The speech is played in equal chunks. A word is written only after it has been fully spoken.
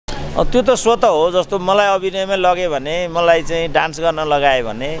त्यो त स्वत हो। जस्तो मलाई अभिनयमा लगे भने, मलाई चाहिँ डान्स गर्न लगाए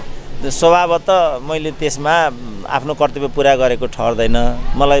भने स्वभावतः मैले त्यसमा आफ्नो कर्तव्य पुरा गरेको ठहर्दैन।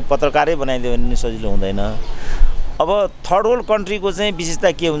 मलाई पत्रकारै बनाइदियो भने सजिलो हुँदैन। अब थर्ड वर्ल्ड कन्ट्रीको चाहिँ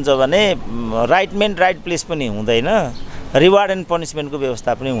विशेषता के हुन्छ भने राइट म्यान राइट प्लेस पनि हुँदैन, रिवार्ड एन्ड पनिसमेन्टको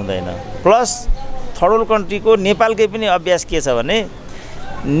व्यवस्था पनि हुँदैन। प्लस थर्ड वर्ल्ड कन्ट्रीको नेपालकै पनि अभ्यास के छ भने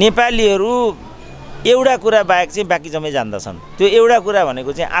नेपालीहरू एउटा कुरा बाहेक चाहिँ बाँकी जम्मै जान्दछन्। त्यो एउटा कुरा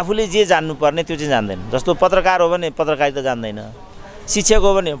भनेको चाहिँ आफूले जे जान्नुपर्ने त्यो चाहिँ जान्दैन। जस्तो पत्रकार हो भने पत्रकारिता जान्दैन, शिक्षक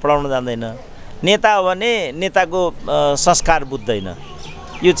हो भने पढाउन जान्दैन, नेता हो भने नेताको संस्कार बुझ्दैन।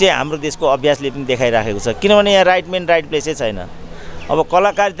 यो चाहिँ हाम्रो देशको अभ्यासले पनि देखाइराखेको छ। किनभने यहाँ राइट म्यान राइट प्लेसै छैन। अब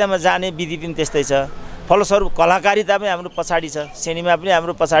कलाकारितामा जाने विधि पनि त्यस्तै छ। फलस्वरूप कलाकारिता पनि हाम्रो पछाडि छ, सिनेमा पनि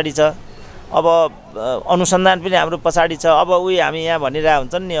हाम्रो पछाडि छ, अब अनुसन्धान पनि हाम्रो पछाडि छ। अब हामी यहाँ भनिरहेको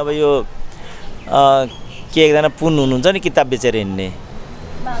हुन्छन् नि, अब यो के एकजना पुन हुनुहुन्छ नि किताब बेचेर हिँड्ने,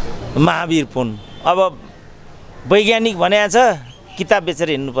 महावीर पुन। अब वैज्ञानिक भनेको छ किताब बेचेर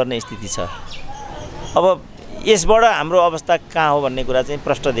हिँड्नुपर्ने स्थिति छ। अब यसबाट हाम्रो अवस्था कहाँ हो भन्ने कुरा चाहिँ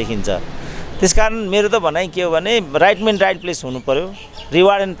प्रष्ट देखिन्छ। त्यसकारण मेरो त भनाइ के हो भने राइट म्यान राइट प्लेस हुनु पर्यो,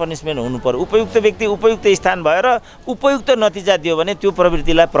 रिवार्ड एन्ड पनिसमेन्ट हुनु पर्यो। उपयुक्त व्यक्ति उपयुक्त स्थान भएर उपयुक्त नतिजा दियो भने त्यो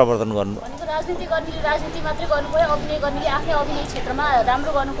प्रवृत्तिलाई प्रवर्धन गर्नु। राजनीति गर्नेले राजनीति मात्रै गर्नु पर्यो, अभिनय गर्नेले आफ्नै अभिनय क्षेत्रमा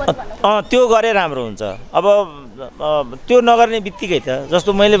राम्रो गर्नु पर्यो भन्नु। त्यो गरे राम्रो हुन्छ। अब त्यो नगर्ने बित्तिकै त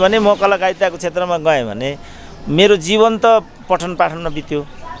जस्तो मैले भने म कलाकारिताको क्षेत्रमा गएँ भने मेरो जीवन त पठन पाठनमा बित्यो।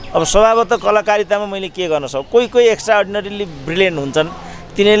 अब स्वभावतः कलाकारितामा मैले के गर्न सक्छु? कोही एक्स्ट्रा अर्डिनरीली ब्रिलियन्ट हुन्छन्,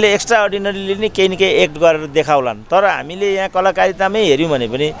 तिनीहरूले एक्स्ट्रा अर्डिनरीले नै केही न केही एक्ट गरेर देखाउलान्। तर हामीले यहाँ कलाकारितामै हेऱ्यौँ भने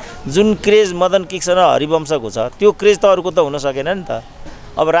पनि जुन क्रेज मदन किक्सन हरिवंशको छ त्यो क्रेज त अरूको त हुन सकेन नि त।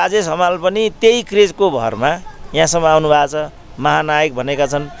 अब राजेश हमाल पनि त्यही क्रेजको भरमा यहाँसम्म आउनु भएको छ, महानायक भनेका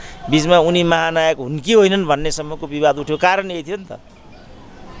छन्। बिचमा उनी महानायक हुन् कि होइनन् भन्नेसम्मको विवाद उठ्यो। कारण यही थियो नि त।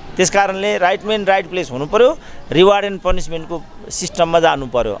 त्यस कारणले राइट म्यान राइट प्लेस हुनु पर्यो, रिवार्ड एन्ड पनिसमेन्टको सिस्टममा जानु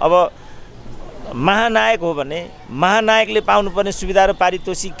पर्यो। अब महानायक हो भने महानायकले पाउनुपर्ने सुविधा र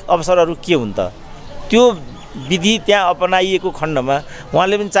पारितोषिक अवसरहरू के हुन् त? त्यो विधि त्यहाँ अपनाइएको खण्डमा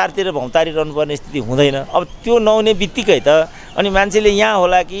उहाँले पनि चारतिर भौतारिरहनु पर्ने स्थिति हुँदैन। अब त्यो नहुने बित्तिकै त अनि मान्छेले यहाँ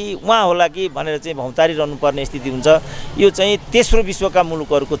होला कि उहाँ होला कि भनेर चाहिँ भौतारिरहनु पर्ने स्थिति हुन्छ। यो चाहिँ तेस्रो विश्वका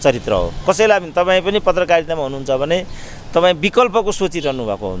मुलुकहरूको चरित्र हो। कसैलाई पनि तपाईँ पनि पत्रकारितामा हुनुहुन्छ भने तपाईँ विकल्पको सोचिरहनु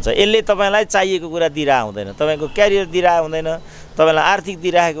भएको हुन्छ। यसले तपाईँलाई चाहिएको कुरा दिइरहेको हुँदैन, तपाईँको क्यारियर दिइरहेको हुँदैन, तपाईँलाई आर्थिक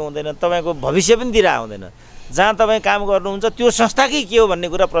दिइरहेको हुँदैन, तपाईँको भविष्य पनि दिइरहेको हुँदैन। जहाँ तपाईँ काम गर्नुहुन्छ त्यो संस्थाकै के हो भन्ने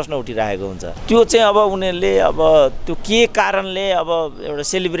कुरा प्रश्न उठिरहेको हुन्छ। त्यो चाहिँ अब उनीहरूले अब त्यो के कारणले अब एउटा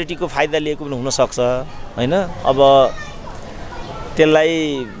सेलिब्रिटीको फाइदा लिएको पनि हुनसक्छ होइन। अब त्यसलाई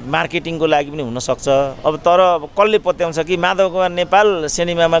मार्केटिङको लागि पनि हुनसक्छ। अब तर कसले पत्याउँछ कि माधव कुमार नेपाल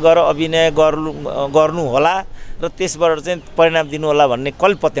सिनेमामा गएर अभिनय गर्नु होला र त्यसबाट चाहिँ परिणाम दिनु होला भन्ने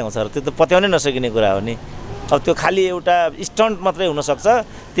कसले पत्याउँछ र? त्यो त पत्याउनै नसकिने कुरा हो नि। अब त्यो खालि एउटा स्टन्ट मात्रै हुनसक्छ।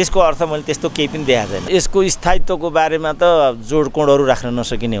 त्यसको अर्थ मैले त्यस्तो केही पनि देखाएको छैन। यसको स्थायित्वको बारेमा त जोडकोडहरू राख्न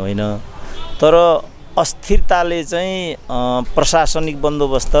नसकिने होइन, तर अस्थिरताले चाहिँ प्रशासनिक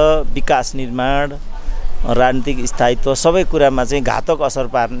बन्दोबस्त, विकास निर्माण, राजनीतिक स्थायित्व सबै कुरामा चाहिँ घातक असर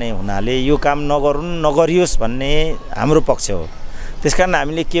पार्ने हुनाले यो काम नगरियोस् भन्ने हाम्रो पक्ष हो। त्यसकारण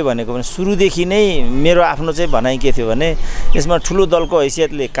हामीले के भनेको भने सुरुदेखि नै मेरो आफ्नो चाहिँ भनाइ के थियो भने यसमा ठुलो दलको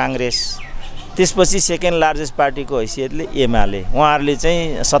हैसियतले काङ्ग्रेस, त्यसपछि सेकेन्ड लार्जेस्ट पार्टीको हैसियतले एमाले, उहाँहरूले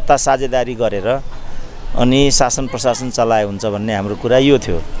चाहिँ सत्ता साझेदारी गरेर अनि शासन प्रशासन चलाए हुन्छ भन्ने हाम्रो कुरा यो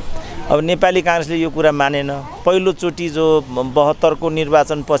थियो। अब नेपाली काङ्ग्रेसले यो कुरा मानेन। पहिलोचोटि जो 72 को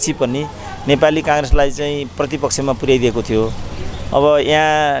निर्वाचन पछि पनि नेपाली काङ्ग्रेसलाई चाहिँ प्रतिपक्षमा पुर्याइदिएको थियो। अब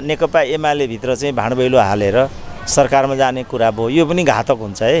यहाँ नेकपा एमाले भित्र चाहिँ भाँडबैलो हालेर सरकारमा जाने कुरा भयो। यो पनि घातक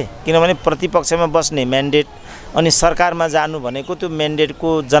हुन्छ है, किनभने प्रतिपक्षमा बस्ने म्यान्डेट अनि सरकारमा जानु भनेको त्यो म्यान्डेटको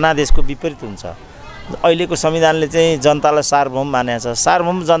जनादेशको विपरीत हुन्छ। अहिलेको संविधानले चाहिँ जनतालाई सार्वभौम मानेको छ।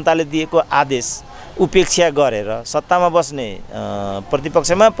 सार्वभौम जनताले दिएको आदेश उपेक्षा गरेर सत्तामा बस्ने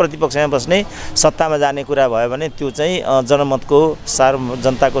प्रतिपक्षमा बस्ने सत्तामा जाने कुरा भयो भने त्यो चाहिँ जनमतको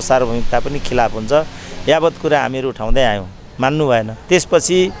जनताको सार्वभौमिकता पनि खिलाफ हुन्छ। यावत कुरा हामीहरू उठाउँदै आयौँ, मान्नु भएन।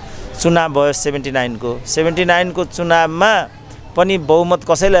 त्यसपछि चुनाव भयो 79 को चुनावमा पनि बहुमत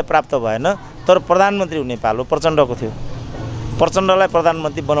कसैलाई प्राप्त भएन। तर प्रधानमन्त्री हुने पालो प्रचण्डको थियो। प्रचण्डलाई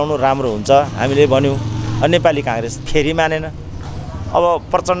प्रधानमन्त्री बनाउनु राम्रो हुन्छ हामीले भन्यौँ। नेपाली काङ्ग्रेस फेरि मानेन।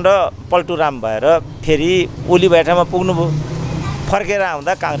 अब प्रचण्ड पल्टुराम भएर फेरि ओली बैठामा पुग्नुभयो। फर्केर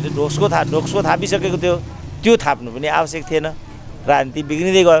आउँदा काङ्ग्रेसले ढोक्सको थापिसकेको थियो। त्यो थाप्नु पनि आवश्यक थिएन, राजनीति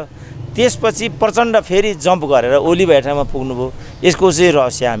बिग्रिँदै गयो। त्यसपछि प्रचण्ड फेरि जम्प गरेर ओली बैठामा पुग्नुभयो। यसको चाहिँ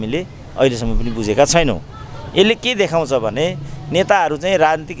रहस्य हामीले अहिलेसम्म पनि बुझेका छैनौँ। यसले के देखाउँछ भने नेताहरू चाहिँ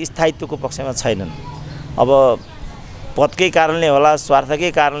राजनीतिक स्थायित्वको पक्षमा छैनन्। अब पदकै कारणले होला,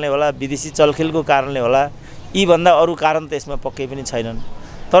 स्वार्थकै कारणले होला, विदेशी चलखेलको कारणले होला, यी भन्दा अरू कारण त यसमा पक्कै पनि छैनन्।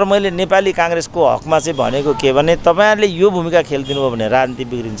 तर मैले नेपाली कांग्रेसको हकमा चाहिँ भनेको के भने तपाईहरुले यो भूमिका खेलिदिनु भयो भने राजनीति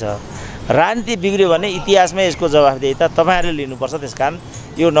बिग्रिन्छ। राजनीति बिग्रियो भने इतिहासमा यसको जवाफदेहिता तपाईहरुले लिनुपर्छ। त्यसकारण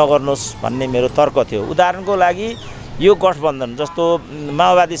यो नगर्नुहोस् भन्ने मेरो तर्क थियो। उदाहरणको लागि यो गठबन्धन जस्तो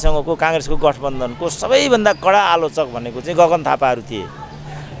माओवादीसँगको कांग्रेसको गठबन्धनको सबैभन्दा कडा आलोचक भनेको चाहिँ गगन थापाहरू थिए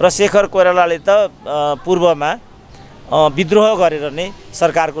र शेखर कोइरालाले त पूर्वमा विद्रोह गरेर नै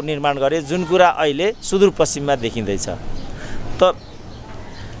सरकारको निर्माण गरे, जुन कुरा अहिले सुदूरपश्चिममा देखिँदैछ। त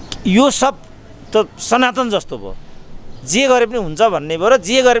यो सब त सनातन जस्तो भयो, जे गरे पनि हुन्छ भन्ने भयो र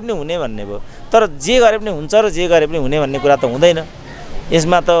जे गरे पनि हुने भन्ने भयो। तर जे गरे पनि हुन्छ र जे गरे पनि हुने भन्ने कुरा त हुँदैन।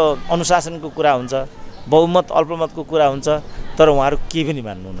 यसमा त अनुशासनको कुरा हुन्छ, बहुमत अल्पमतको कुरा हुन्छ। तर उहाँहरू केही पनि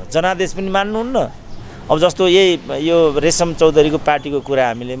मान्नुहुन्न, जनादेश पनि मान्नुहुन्न। अब जस्तो यो रेशम चौधरीको पार्टीको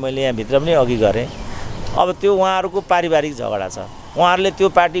कुरा मैले यहाँ भित्र पनि अघि गरेँ। अब त्यो उहाँहरूको पारिवारिक झगडा छ। उहाँहरूले त्यो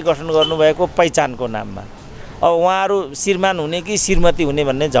पार्टी गठन गर्नुभएको पहिचानको नाममा। अब उहाँहरू श्रीमान हुने कि श्रीमती हुने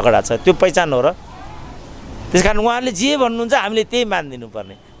भन्ने झगडा छ, त्यो पहिचान हो र? त्यसकारण उहाँहरूले जे भन्नुहुन्छ हामीले त्यही मानिदिनु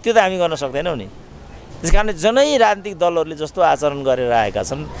पर्ने, त्यो त हामी गर्न सक्दैनौँ नि। त्यसकारण जनै राजनीतिक दलहरूले जस्तो आचरण गरेर आएका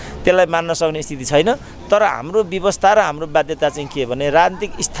छन् त्यसलाई मान्न सक्ने स्थिति छैन। तर हाम्रो व्यवस्था र हाम्रो बाध्यता चाहिँ के भने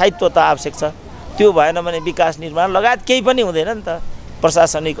राजनीतिक स्थायित्व त आवश्यक छ। त्यो भएन भने विकास निर्माण लगायत केही पनि हुँदैन नि त।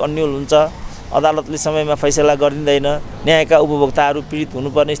 प्रशासनिक अन्यल हुन्छ, अदालतले समयमा फैसला गरिदिँदैन, न्यायका उपभोक्ताहरू पीडित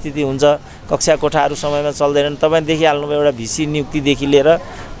हुनुपर्ने स्थिति हुन्छ, कक्षा कोठाहरू समयमा चल्दैनन्। तपाईँ देखिहाल्नुभयो एउटा भिसी नियुक्तिदेखि लिएर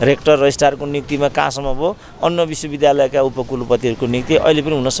रेक्टर रजिस्ट्रारको नियुक्तिमा कहाँसम्म भयो, अन्य विश्वविद्यालयका उपकुलपतिहरूको नियुक्ति अहिले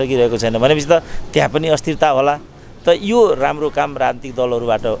पनि हुन सकिरहेको छैन भनेपछि त त्यहाँ पनि अस्थिरता होला। त यो राम्रो काम राजनीतिक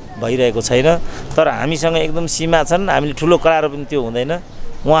दलहरूबाट भइरहेको छैन। तर हामीसँग एकदम सीमा छन्, हामीले ठुलो करार पनि त्यो हुँदैन।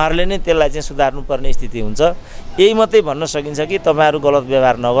 उहाँहरूले नै त्यसलाई चाहिँ सुधार्नुपर्ने स्थिति हुन्छ। यही मात्रै भन्न सकिन्छ कि तपाईहरु गलत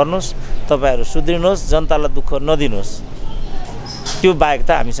व्यवहार नगर्नुहोस्, तपाईहरु सुध्रिनुहोस्, जनतालाई दुःख नदिनुहोस्। त्यो बाहेक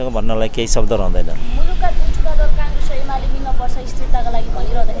त हामीसँग भन्नलाई केही शब्द रहँदैन। मुलुकका दुई ठुला दल कांग्रेस र एमाले मिल्न पर्छ स्थिरताका लागि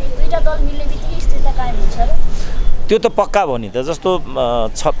भनिरहँदाखेरि दुईटा दल मिल्ने बित्तिकै स्थिरता कायम हुन्छ र? त्यो त पक्का हो नि त। जस्तो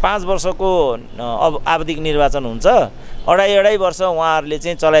 5 वर्षको आवधिक निर्वाचन हुन्छ, अढाई वर्ष उहाँहरूले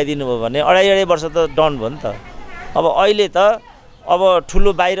चाहिँ चलाइदिनु भयो भने अढाई वर्ष त डन भयो नि त। अब अहिले त अब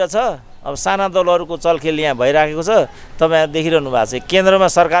ठुलो बाहिर छ, अब साना दलहरूको चलखेल यहाँ भइराखेको छ। तपाईहरु देखिरहनु भएको छ केन्द्रमा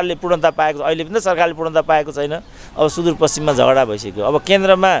सरकारले पूर्णता पाएको, अहिले पनि त सरकारले पूर्णता पाएको छैन। अब सुदूरपश्चिममा झगडा भइसक्यो। अब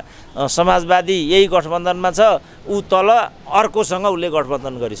केन्द्रमा समाजवादी यही गठबन्धनमा छ, ऊ तल अर्कोसँग उसले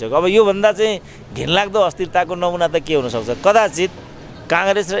गठबन्धन गरिसक्यो। अब योभन्दा चाहिँ घिनलाग्दो अस्थिरताको नमुना त के हुनसक्छ? कदाचित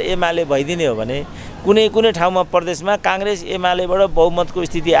कांग्रेस र एमाले भइदिने हो भने कुनै ठाउँमा प्रदेशमा कांग्रेस एमालेबाट बहुमतको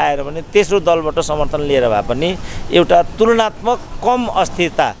स्थिति आएर भने तेस्रो दलबाट समर्थन लिएर भए पनि एउटा तुलनात्मक कम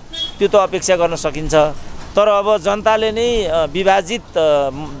अस्थिरता त्यो त अपेक्षा गर्न सकिन्छ। तर अब जनताले नै विभाजित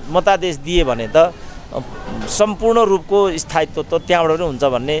मतादेश दिए भने त सम्पूर्ण रूपको स्थायित्व त त्यहाँबाट पनि हुन्छ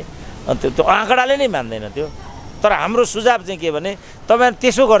भन्ने त्यो आँकडाले नै मान्दैन त्यो। तर हाम्रो सुझाव चाहिँ के भने तपाईहरु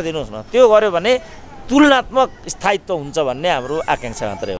त्यसो गरिदिनुहोस् न, त्यो गर्यो भने तुलनात्मक स्थायित्व हुन्छ भन्ने हाम्रो आकांक्षा मात्रै हो।